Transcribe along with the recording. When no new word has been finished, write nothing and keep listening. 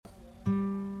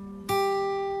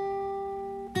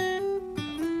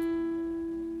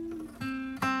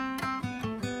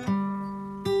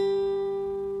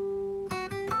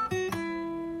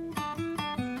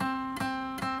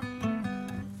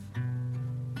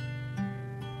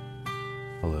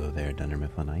Hello there, Dunder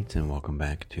Mifflinites, and welcome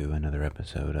back to another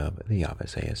episode of The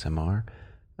Office ASMR,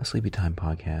 a sleepy time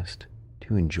podcast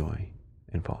to enjoy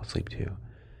and fall asleep to.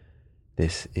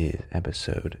 This is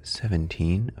episode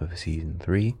 17 of season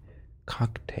 3,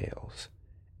 Cocktails,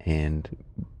 and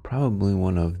probably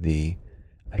one of the,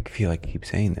 I feel like I keep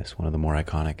saying this, one of the more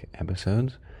iconic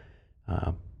episodes,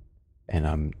 and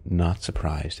I'm not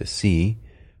surprised to see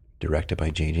directed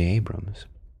by J.J. Abrams.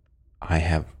 I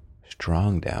have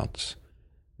strong doubts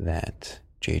that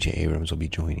J.J. Abrams will be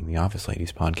joining the Office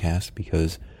Ladies podcast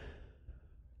because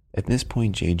at this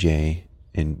point, J.J.,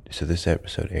 and so this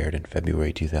episode aired in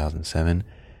February 2007,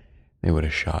 they would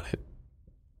have shot it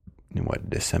in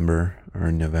December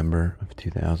or November of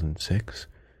 2006.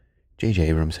 J.J.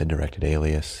 Abrams had directed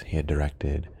Alias. He had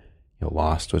directed,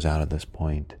 Lost was out at this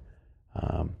point.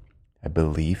 I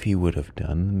believe he would have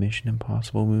done the Mission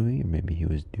Impossible movie, or maybe he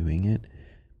was doing it,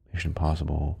 Mission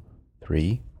Impossible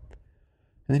 3.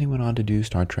 And then he went on to do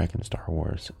Star Trek and Star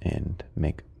Wars and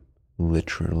make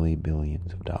literally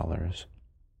billions of dollars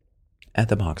at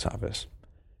the box office.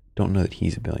 Don't know that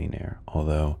he's a billionaire,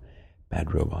 although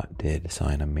Bad Robot did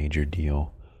sign a major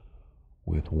deal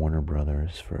with Warner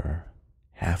Brothers for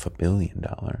 $500 million.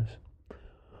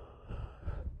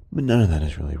 But none of that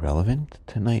is really relevant.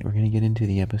 Tonight we're going to get into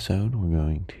the episode. We're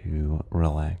going to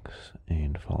relax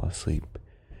and fall asleep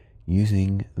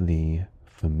using the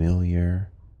familiar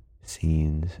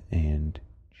scenes and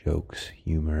jokes,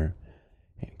 humor,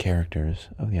 and characters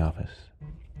of The Office.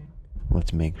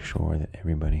 Let's make sure that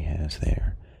everybody has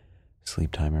their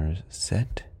sleep timers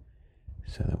set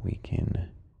so that we can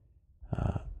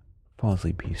fall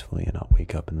asleep peacefully and not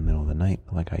wake up in the middle of the night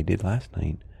like I did last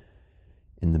night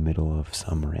in the middle of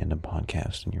some random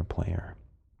podcast in your player.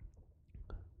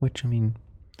 Which,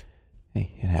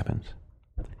 hey, it happens.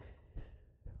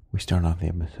 We start off the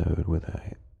episode with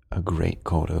a great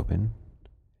cold open,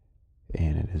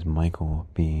 and it is Michael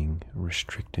being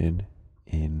restricted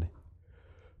in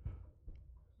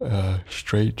a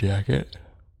straitjacket.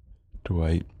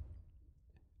 Dwight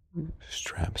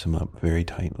straps him up very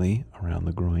tightly around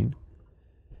the groin,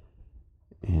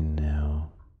 and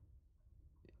now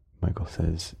Michael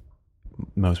says,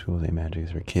 most people say magic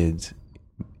is for kids,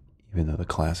 even though the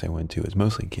class I went to is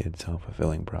mostly kids,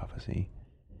 self-fulfilling prophecy.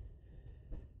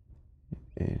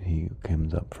 And he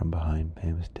comes up from behind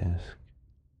Pam's desk.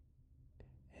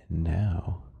 And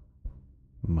now,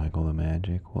 Michael the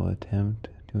Magic will attempt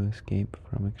to escape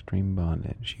from extreme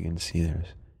bondage. You can see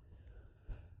there's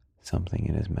something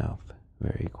in his mouth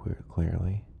very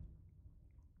clearly.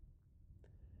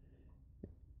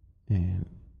 And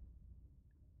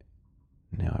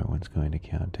now everyone's going to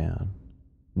count down.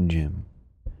 Jim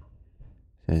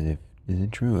says, is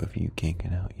it true if you can't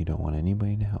get out, you don't want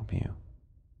anybody to help you?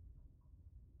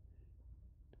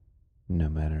 No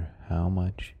matter how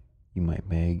much you might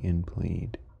beg and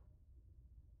plead.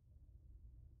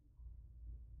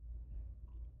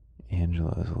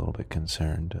 Angela is a little bit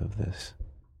concerned of this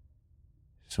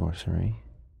sorcery.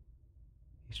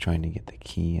 He's trying to get the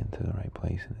key into the right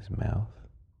place in his mouth.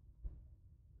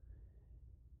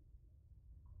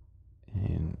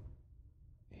 And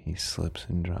he slips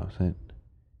and drops it.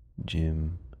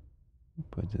 Jim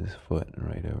puts his foot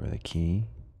right over the key.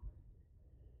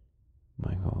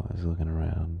 Michael is looking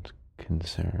around,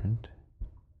 concerned.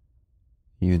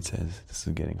 He even says this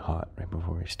is getting hot right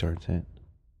before he starts it.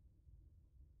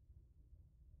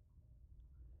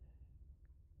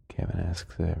 Kevin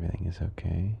asks if everything is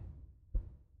okay.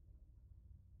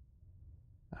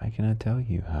 I cannot tell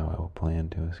you how I will plan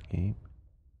to escape,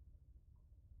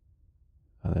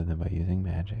 other than by using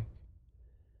magic.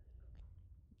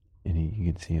 And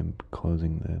you can see him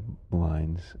closing the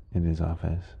blinds in his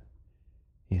office.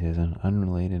 He says, on an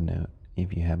unrelated note,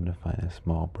 if you happen to find a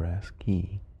small brass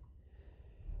key,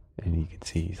 and you can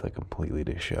see he's like completely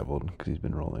disheveled because he's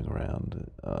been rolling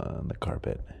around on the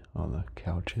carpet, on the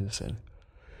couches,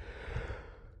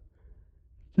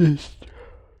 and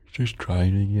just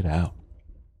trying to get out.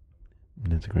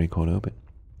 And it's a great cold open.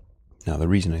 Now, the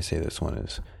reason I say this one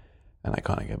is an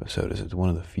iconic episode is it's one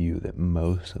of the few that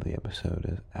most of the episode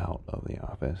is out of the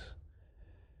office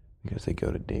because they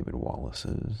go to David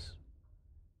Wallace's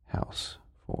house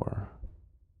for,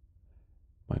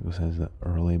 Michael says, the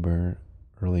early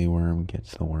worm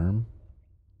gets the worm.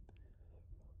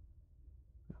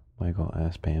 Michael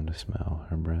asks Pam to smell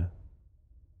her breath.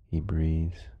 He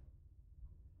breathes.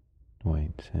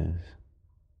 Dwight says,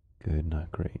 good,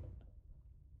 not great.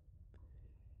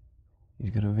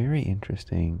 He's got a very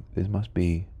interesting, this must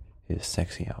be his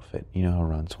sexy outfit. You know how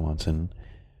Ron Swanson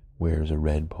wears a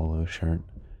red polo shirt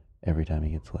every time he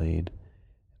gets laid?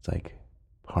 It's like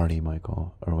Party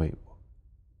Michael, or wait,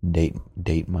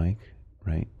 Date Mike,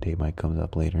 right? Date Mike comes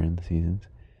up later in the seasons.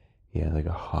 He has like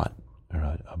a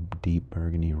deep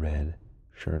burgundy red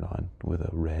shirt on with a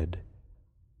red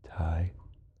tie.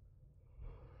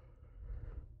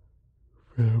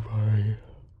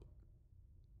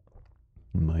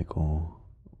 Michael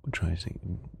tries to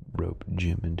rope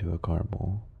Jim into a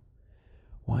carpool.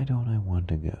 Why don't I want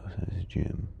to go, says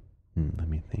Jim. Let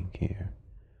me think here.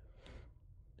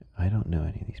 I don't know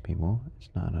any of these people. It's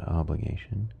not an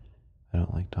obligation. I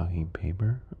don't like talking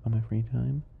paper on my free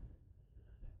time.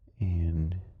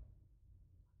 And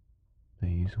they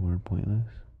use the word pointless.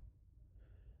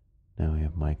 Now we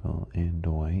have Michael and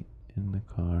Dwight in the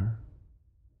car.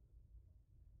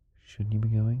 Shouldn't you be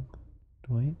going,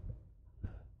 Dwight?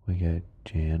 We got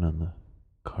Jan on the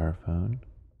car phone.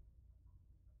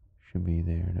 Should be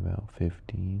there in about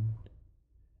 15.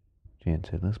 Jan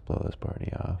said, let's blow this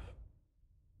party off.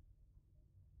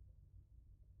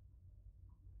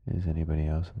 Is anybody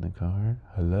else in the car?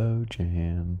 Hello,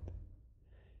 Jan.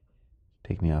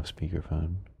 Take me off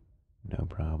speakerphone. No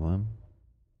problem.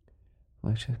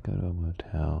 Let's just go to a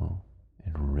motel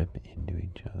and rip into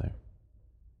each other.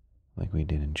 Like we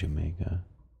did in Jamaica.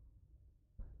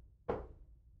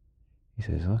 He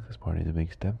says, look, this party's a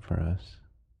big step for us.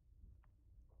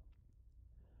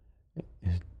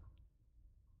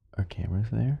 Are cameras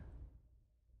there?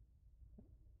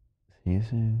 See you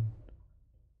soon.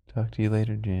 Talk to you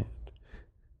later, Jan.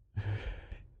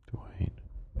 Dwight.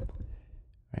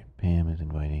 Alright, Pam is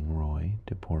inviting Roy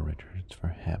to Poor Richards for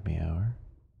happy hour.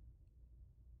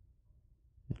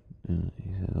 And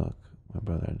he says, look, my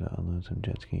brother downloaded some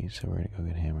jet skis, so we're going to go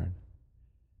get hammered.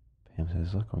 Pam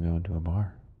says, look, we're going to a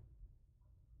bar.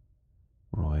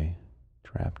 Roy,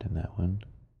 trapped in that one.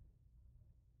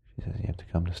 She says, you have to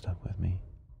come to stuff with me.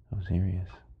 I'm serious.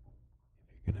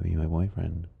 If you're going to be my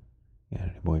boyfriend, you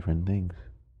gotta do boyfriend things.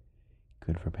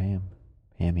 Good for Pam.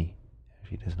 Pammy, as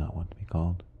she does not want to be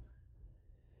called.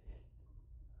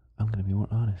 I'm going to be more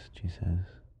honest, she says.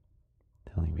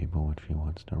 Telling people what she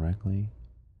wants directly.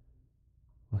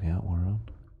 Look out,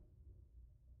 world.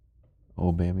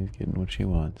 Old Bammy's getting what she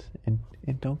wants. And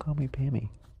don't call me Pammy.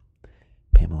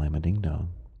 Pamela, I'm a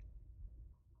ding-dong.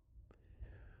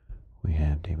 We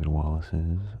have David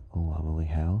Wallace's lovely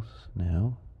house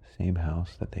now. Same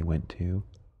house that they went to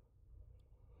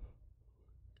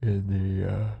in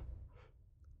the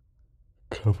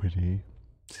company,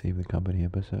 Save the Company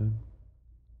episode.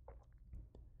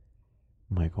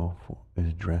 Michael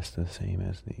is dressed the same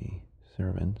as the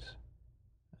servants.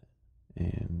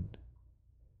 And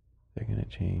they're going to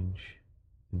change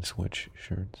and switch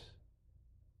shirts.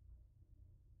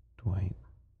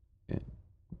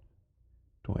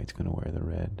 Dwight's going to wear the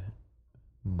red,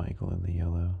 Michael in the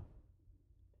yellow.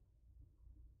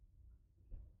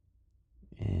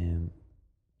 And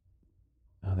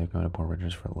they're going to Port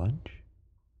Richards for lunch.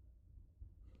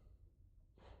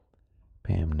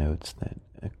 Pam notes that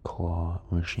a claw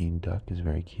machine duck is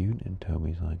very cute, and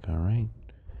Toby's like, all right,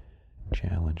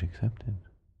 challenge accepted.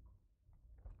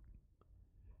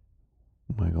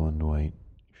 Michael and Dwight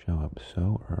show up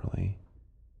so early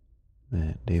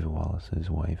that David Wallace's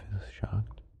wife is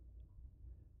shocked.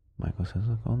 Michael says,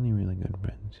 look, only really good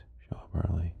friends show up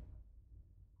early.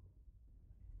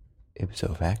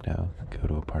 Ipso facto, go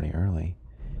to a party early,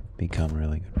 become a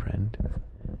really good friend.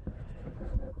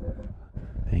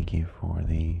 Thank you for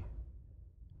the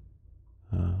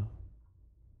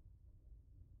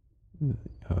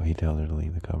he tells her to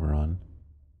leave the cover on.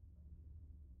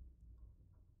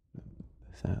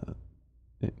 Sun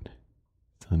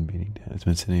beating down. It's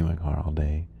been sitting in my car all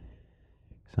day.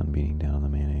 Sun beating down on the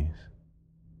mayonnaise.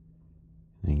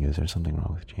 And he goes, there's something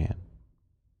wrong with Jan.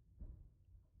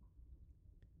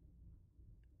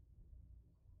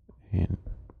 And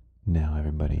now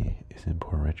everybody is in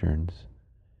Port Richards.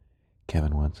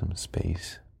 Kevin wants some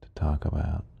space to talk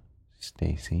about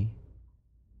Stacy.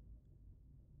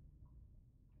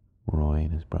 Roy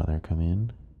and his brother come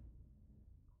in.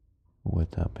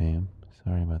 What's up, Pam?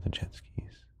 Sorry about the jet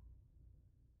skis.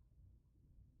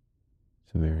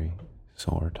 It's a very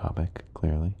sore topic,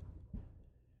 clearly.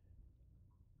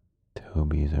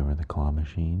 Toby's over the claw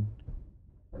machine.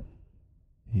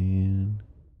 And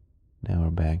now we're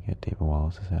back at David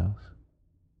Wallace's house.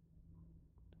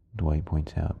 Dwight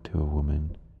points out to a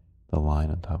woman the line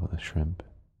on top of the shrimp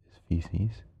is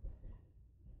feces.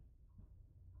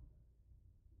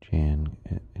 Jan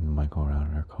and Michael are out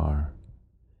in her car.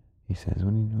 He says,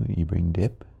 what do you do? You bring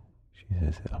dip? She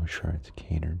says, I'm sure it's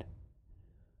catered.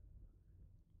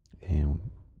 And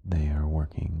they are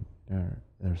working.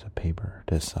 There's a paper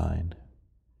to sign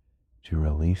to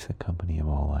release the company of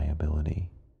all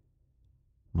liability.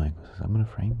 Michael says, I'm going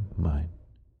to frame mine.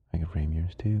 I could frame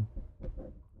yours too.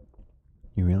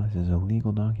 You realize it's a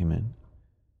legal document.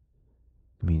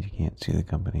 It means you can't sue the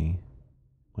company.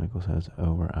 Michael says,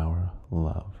 over our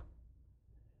love.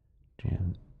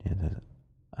 Jan says,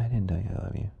 I didn't tell you I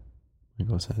love you.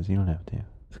 Michael says, you don't have to.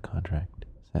 It's a contract.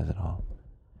 It says it all.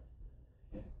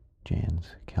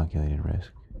 Jan's calculated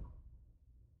risk.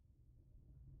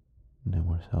 No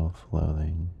more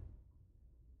self-loathing.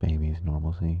 Baby's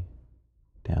normalcy.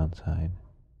 Downside.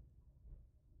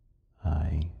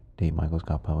 I date Michael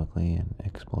Scott publicly and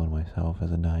explode myself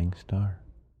as a dying star.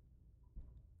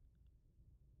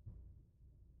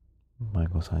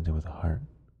 Michael signs it with a heart.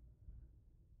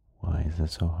 Why is that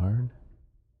so hard?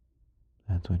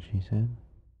 That's what she said.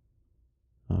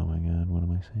 Oh my god, what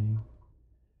am I saying?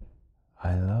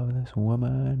 I love this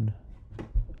woman.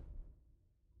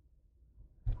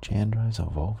 Jan drives a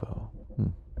Volvo.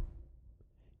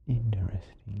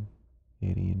 Interesting.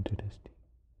 Very interesting.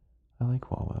 I like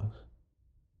Volvos.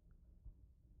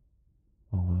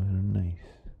 Volvos are nice.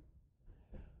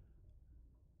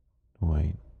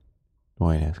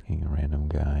 Dwight asking a random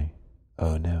guy.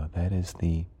 Oh no, that is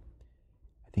I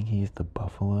think he's the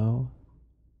Buffalo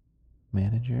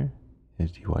manager. Do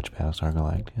you watch Battlestar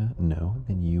Galactica? No?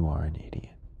 Then you are an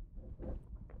idiot.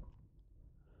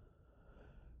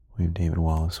 We have David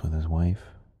Wallace with his wife,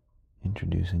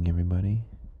 introducing everybody.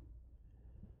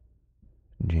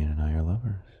 Jan and I are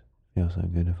lovers. Feels so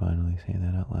good to finally say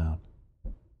that out loud.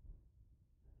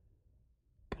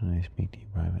 Can I speak to you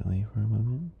privately for a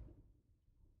moment?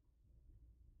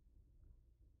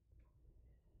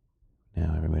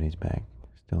 Now everybody's back.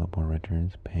 Still up on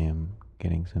Richards. Pam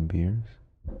getting some beers.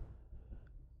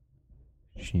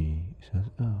 She says,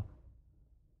 oh,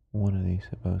 one of these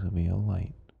supposed to be a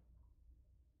light.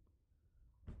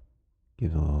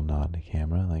 Gives a little nod to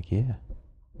camera like, yeah.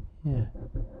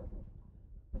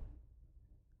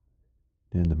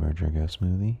 Did the merger go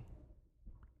smoothly?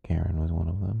 Karen was one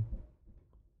of them.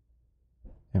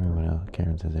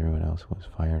 Karen says everyone else was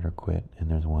fired or quit, and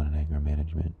there's one in anger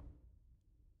management.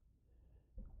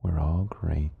 We're all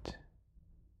great.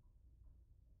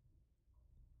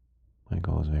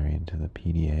 Michael is very into the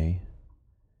PDA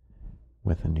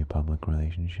with a new public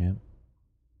relationship.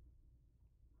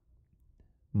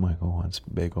 Michael wants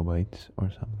bagel bites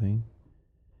or something.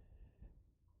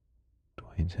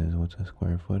 Dwight says, what's the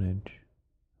square footage?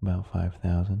 About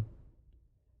 5,000.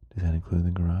 Does that include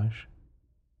the garage?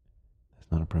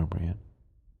 That's not appropriate.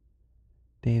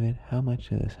 David, how much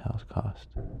did this house cost?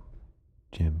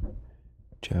 Jim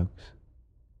chokes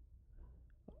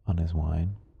on his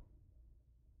wine.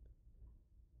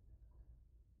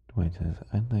 Dwight says,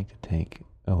 I'd like to take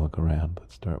a look around.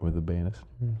 Let's start with the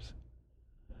banisters.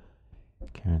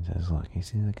 Karen says, look, you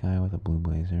see the guy with the blue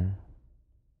blazer?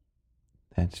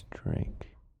 That's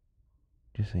Drake.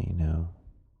 Just so you know.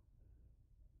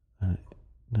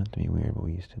 Not to be weird, but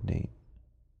we used to date.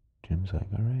 Jim's like,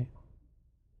 alright.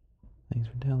 Thanks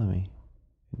for telling me.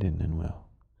 It didn't end well,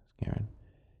 says Karen.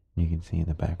 You can see in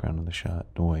the background of the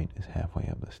shot, Dwight is halfway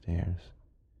up the stairs,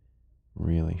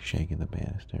 really shaking the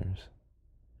banisters.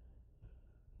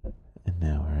 And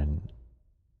now we're in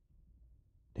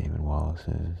David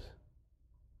Wallace's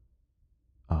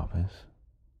office.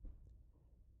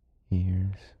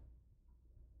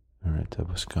 It's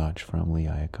a scotch from Lee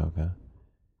Iacocca.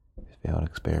 His failed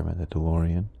experiment, the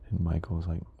DeLorean. And Michael's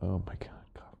like, oh my god,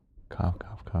 cough,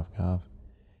 cough, cough, cough.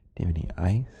 Do you have any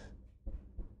ice?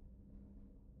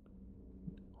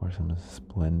 Or some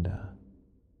Splenda?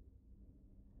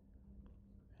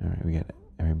 Alright, we got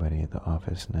everybody at the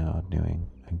office now doing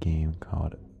a game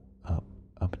called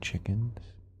Up Chickens.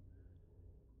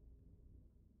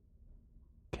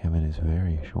 Kevin is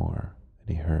very sure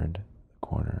that he heard the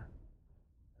corner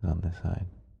is on this side.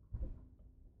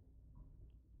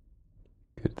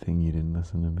 Good thing you didn't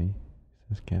listen to me,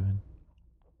 says Kevin.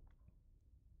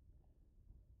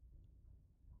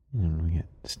 And we get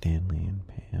Stanley and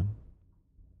Pam.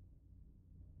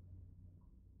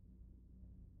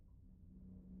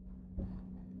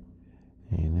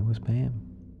 And it was Pam.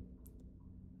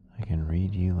 I can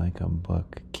read you like a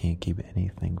book, can't keep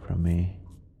anything from me.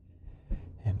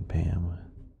 And Pam,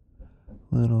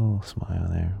 little smile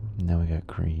there. Now we got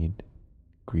Creed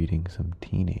greeting some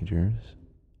teenagers.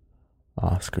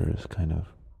 Oscar is kind of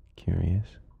curious.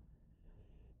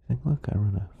 He's like, look, I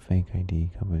run a fake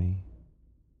ID company.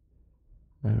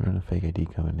 I run a fake ID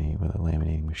company with a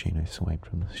laminating machine I swiped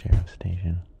from the sheriff's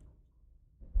station.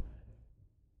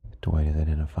 Dwight has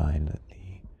identified that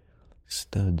the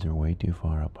studs are way too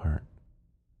far apart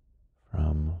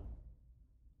from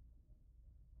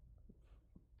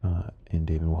in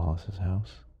David Wallace's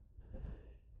house.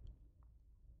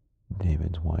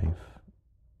 David's wife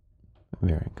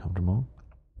Very uncomfortable.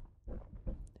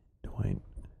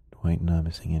 Dwight not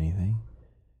missing anything.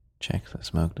 Checks the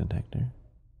smoke detector.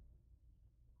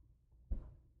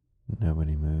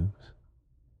 Nobody moves.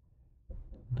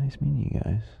 Nice meeting you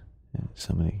guys. And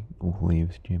somebody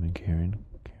leaves Jim and Karen.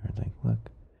 Karen's like,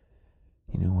 look,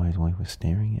 you know why his wife was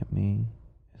staring at me?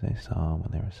 As I saw him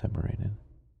when they were separated.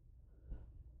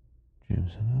 Jim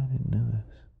said, oh, I didn't know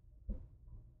this.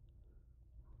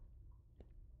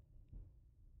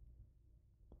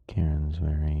 Karen's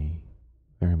very,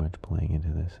 very much playing into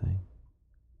this thing.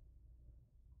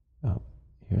 Oh,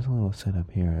 here's a little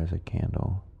setup here as a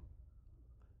candle.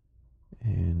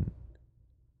 And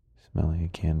smelling a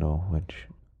candle, which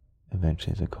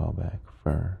eventually is a callback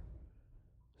for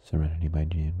Serenity by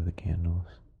Jan with the candles.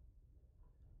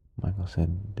 Michael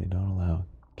said they don't allow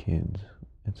kids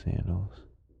at Sandals.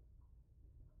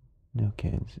 No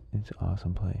kids, it's an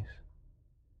awesome place.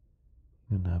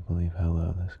 You'll not believe how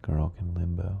low this girl can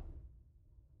limbo.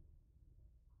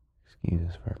 Excuse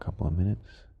us for a couple of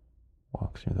minutes.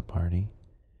 Walks through the party.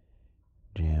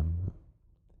 Jan's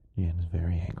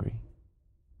very angry.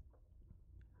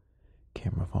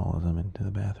 Camera follows him into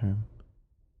the bathroom.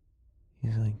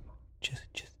 He's like, just.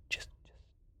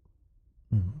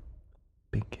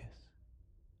 Big kiss.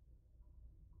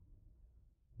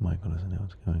 Michael doesn't know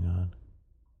what's going on.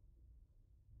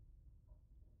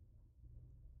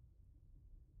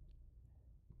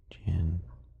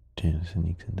 Jan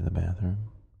sneaks into the bathroom.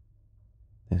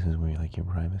 This is where you like your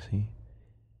privacy.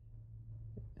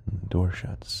 And the door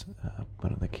shuts,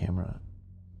 but the camera's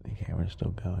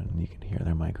still going, and you can hear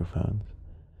their microphones.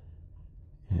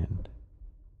 And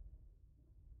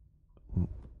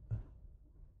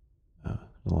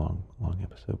long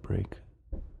episode break.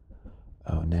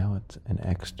 Oh, now it's an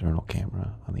external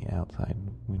camera on the outside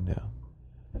window.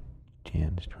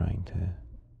 Jan's trying to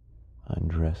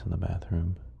undress in the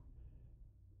bathroom.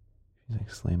 She's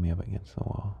like, slam me up against the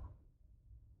wall.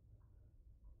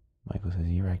 Michael says,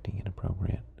 you're acting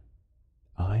inappropriate.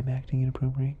 I'm acting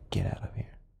inappropriate? Get out of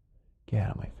here. Get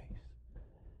out of my face.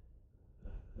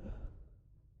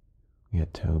 We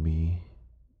got Toby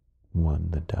won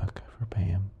the duck for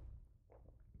Pam.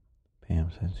 Pam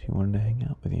says she wanted to hang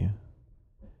out with you.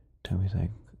 Toby's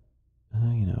like,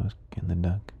 oh, you know, I was getting the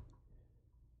duck.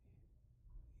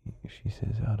 She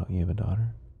says, oh, don't you have a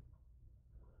daughter?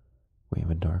 We have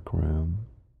a dark room.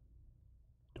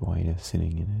 Dwight is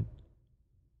sitting in it.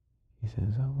 He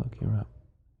says, oh, look, you're up.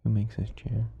 Who makes this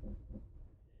chair?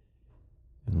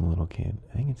 And the little kid,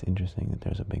 I think it's interesting that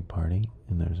there's a big party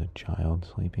and there's a child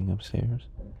sleeping upstairs.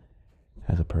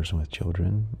 As a person with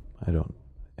children,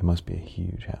 it must be a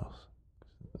huge house.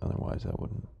 Otherwise that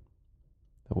wouldn't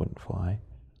fly.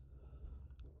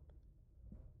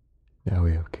 Now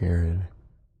we have Karen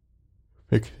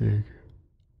fixing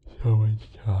someone's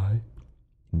tie.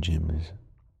 Jim is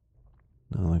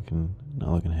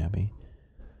not looking happy.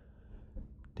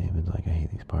 David's like, I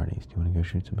hate these parties. Do you want to go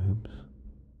shoot some hoops?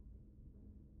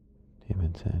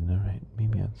 David said, all right, meet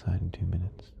me outside in 2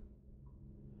 minutes.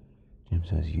 Jim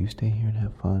says, you stay here and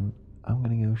have fun. I'm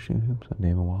going to go shoot hoops on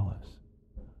David Wallace.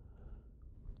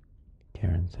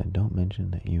 Karen said, don't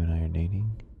mention that you and I are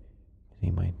dating, because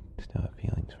he might still have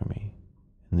feelings for me.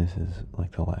 And this is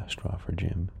like the last straw for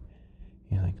Jim.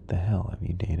 He's like, the hell have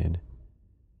you dated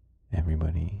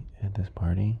everybody at this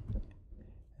party?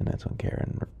 And that's when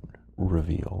Karen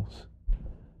reveals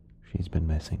she's been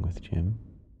messing with Jim.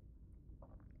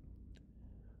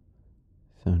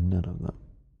 So none of them.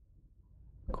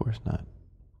 Of course not.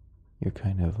 You're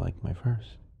kind of like my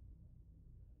first.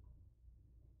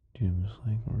 Jim's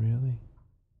like, really?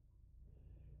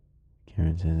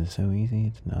 Karen says, it's so easy,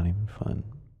 it's not even fun.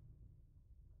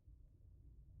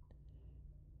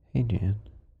 Hey, Jan.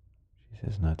 She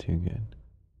says, not too good.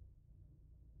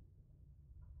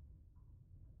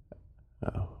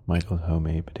 Oh, Michael's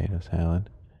homemade potato salad.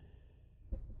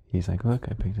 He's like, look,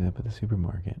 I picked it up at the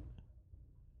supermarket.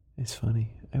 It's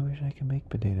funny. I wish I could make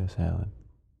potato salad.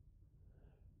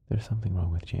 There's something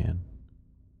wrong with Jan.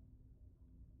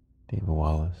 David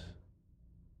Wallace.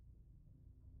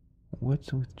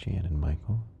 What's with Jan and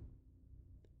Michael?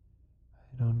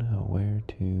 I don't know where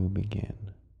to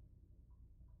begin.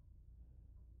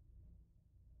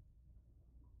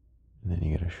 And then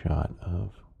you get a shot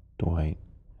of Dwight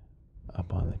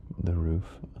up on the roof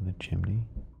on the chimney.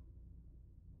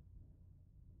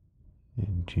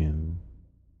 And Jim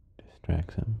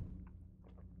distracts him.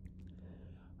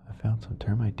 I found some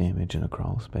termite damage in a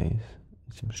crawl space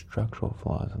and some structural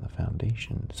flaws in the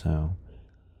foundation, so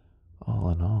all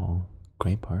in all,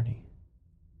 great party.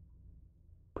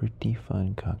 Pretty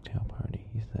fun cocktail party,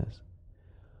 he says.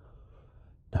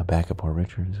 Now back at Port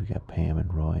Richards, we got Pam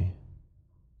and Roy.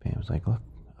 Pam was like, look,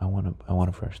 I want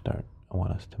a fresh start. I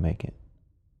want us to make it.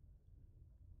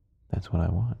 That's what I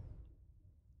want.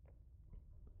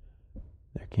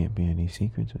 There can't be any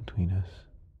secrets between us.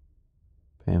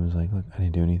 Pam was like, look, I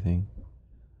didn't do anything.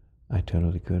 I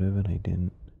totally could have, and I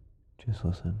didn't. Just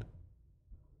listen.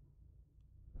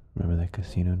 Remember that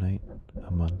casino night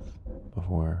a month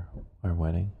before our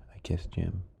wedding? I kissed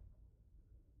Jim.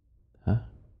 Huh?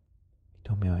 He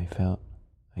told me how I felt.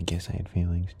 I guess I had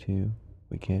feelings too.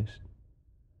 We kissed.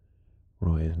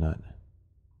 Roy is not.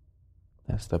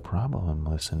 That's the problem. I'm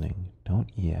listening. Don't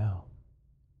yell.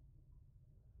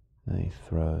 Then he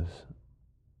throws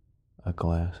a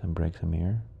glass and breaks a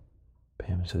mirror.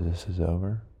 Pam says, this is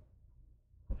over.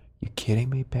 You kidding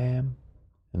me, Pam?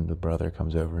 And the brother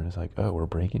comes over and is like, oh, we're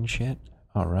breaking shit?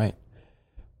 All right.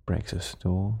 Breaks a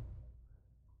stool.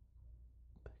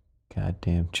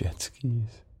 Goddamn jet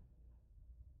skis.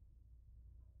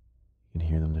 You can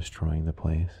hear them destroying the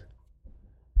place.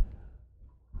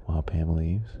 While Pam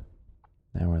leaves.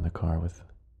 Now we're in the car with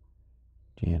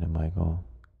Jan and Michael.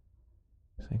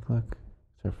 He's like, look,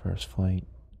 it's our first fight.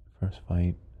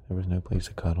 There was no place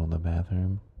to cuddle in the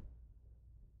bathroom.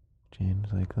 Jan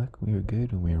was like, look, we were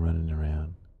good when we were running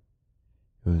around.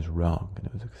 It was wrong and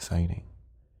it was exciting.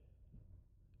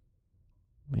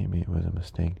 Maybe it was a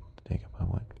mistake to take it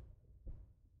public.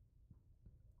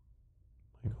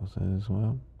 Michael says,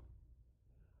 well,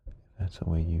 if that's the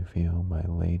way you feel, my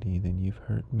lady, then you've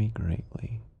hurt me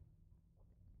greatly.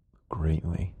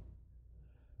 Greatly.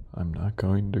 I'm not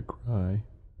going to cry.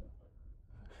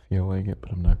 I feel like it,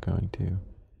 but I'm not going to.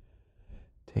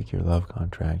 Take your love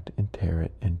contract and tear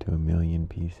it into a million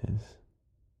pieces.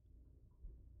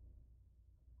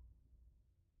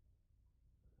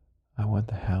 I want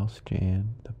the house,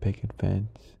 Jan, the picket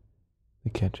fence, the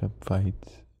catch-up fights,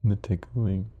 and the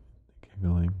tickling, the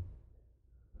giggling.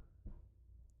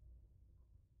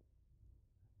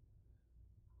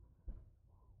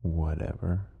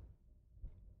 Whatever.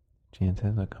 Jan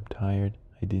says, look, I'm tired.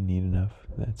 I didn't eat enough.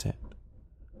 That's it.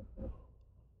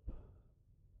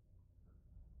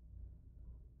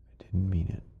 I didn't mean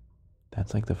it.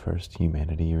 That's like the first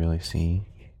humanity you really see.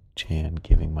 Jan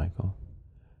giving Michael.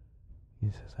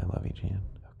 He says, I love you, Jan.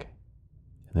 Okay.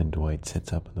 And then Dwight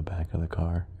sits up in the back of the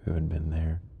car, who had been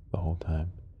there the whole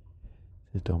time.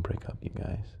 He says, don't break up, you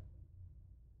guys.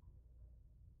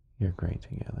 You're great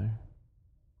together.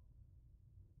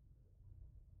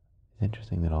 It's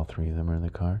interesting that all three of them are in the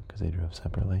car, because they drove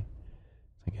separately.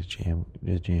 It's like,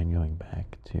 is Jan going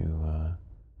back to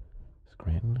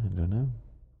Scranton? I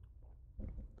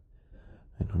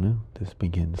don't know. This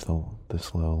begins the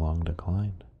slow, long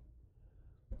decline.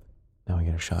 Now we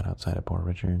get a shot outside of Port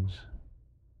Richards.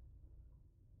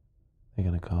 They're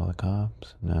gonna call the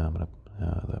cops? No,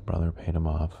 the brother paid him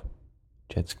off.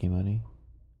 Jet ski money.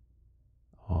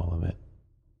 All of it.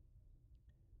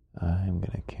 I'm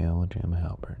gonna kill Jim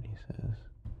Halpert, he says.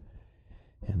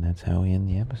 And that's how we end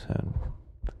the episode.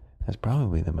 That's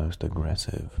probably the most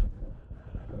aggressive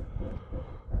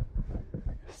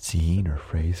scene or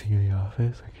phrasing in The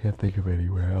Office. I can't think of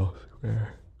anywhere else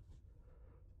where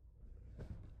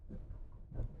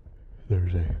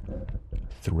there's a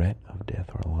threat of death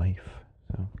or life.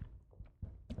 So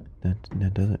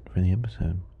that does it for the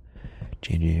episode.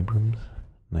 J.J. Abrams,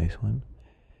 nice one.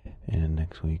 And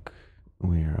next week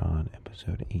we're on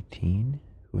episode 18,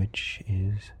 which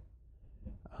is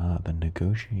the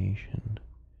negotiation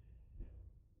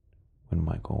when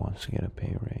Michael wants to get a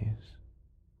pay raise.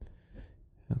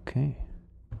 Okay.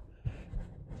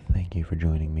 Thank you for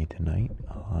joining me tonight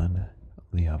on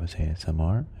The Office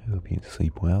ASMR. I hope you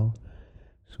sleep well,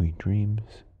 sweet dreams,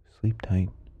 sleep tight,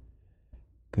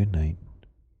 good night.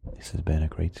 This has been a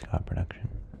Great Scott production.